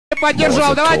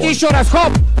Поддержал, давайте еще раз,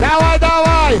 хоп, давай,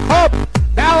 давай, хоп,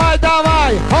 давай,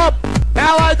 давай, хоп,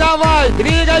 давай, давай,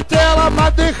 двигай телом,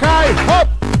 отдыхай, хоп,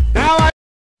 давай.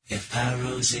 If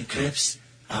Pyros and Crips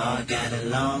all got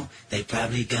along, they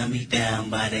probably gun me down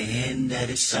by the end of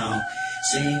the song.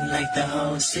 Seem like the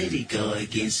whole city go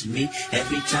against me.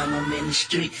 Every time I'm in the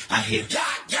street, I hear ya,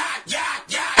 ya, ya,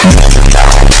 ya.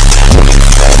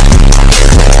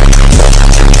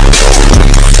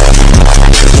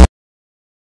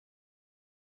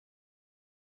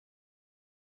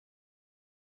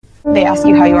 They ask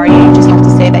you how you are, you just have to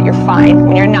say that you're fine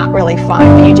when you're not really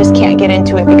fine, but you just can't get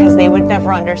into it because they would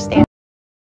never understand.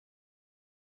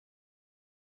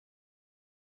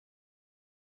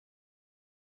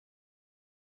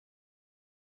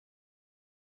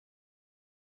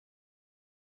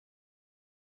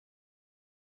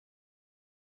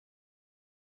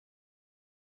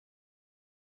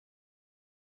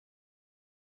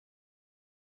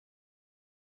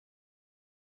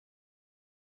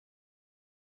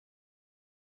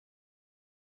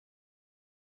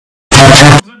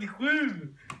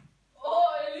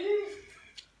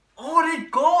 Det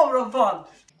är kamera fan!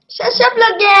 Tja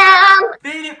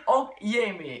bloggen! Filip och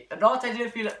Jamie. Idag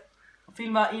tänkte vi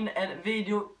filma in en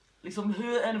video liksom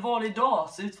hur en vanlig dag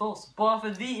ser ut för oss. Bara för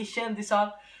att vi är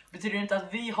kändisar betyder det inte att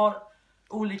vi har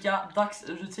olika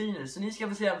dagsrutiner. Så ni ska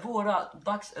få se våra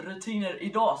dagsrutiner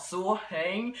idag. Så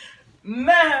häng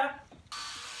med!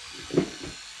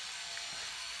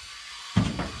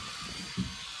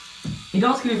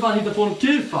 Idag ska vi fan hitta på något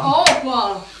kul fan. Ja,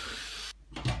 fan.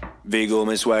 Vi går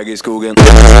med swag i skogen.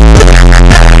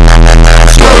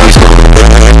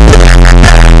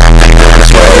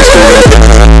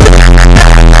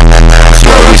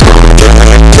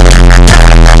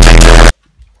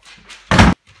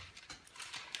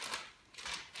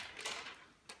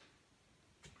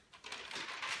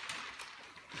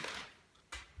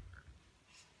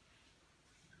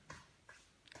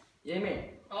 Jamie.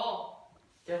 Ja.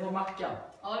 Ska jag få macka?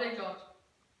 Ja, det är klart.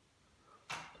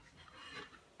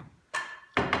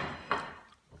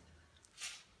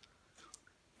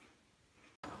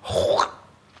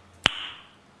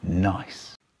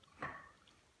 Nice.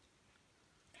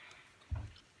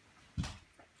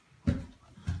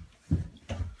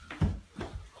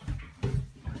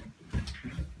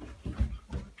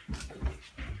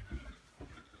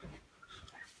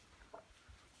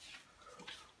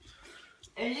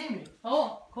 Hey Jamie.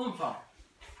 Ja. Kom fan.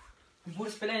 Vi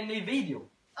borde spela in en ny video.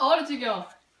 Ja, det tycker jag.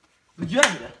 Vad gör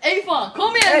vi det? Ey fan,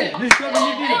 kom igen nu! Nu kör vi en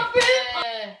ny video.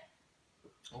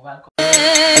 Och välkommen.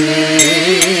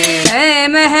 ऐ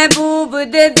महबूब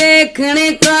दे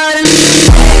देखने कारण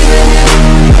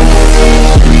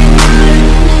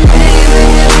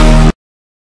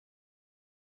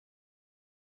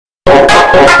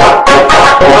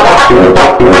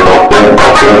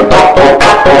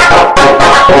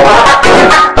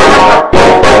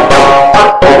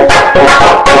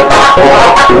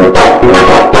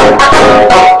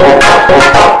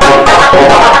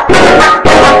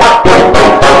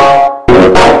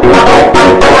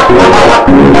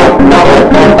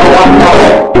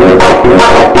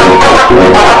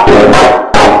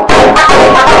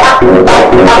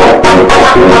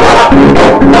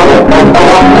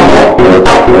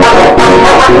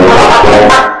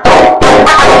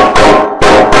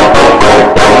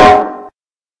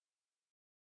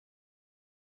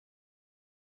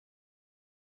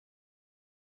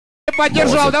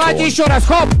Поддержал, давайте еще раз,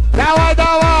 хоп, давай,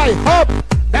 давай, хоп,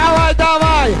 давай,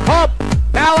 давай, хоп,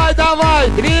 давай, давай,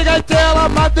 двигай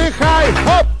телом, отдыхай,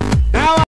 хоп.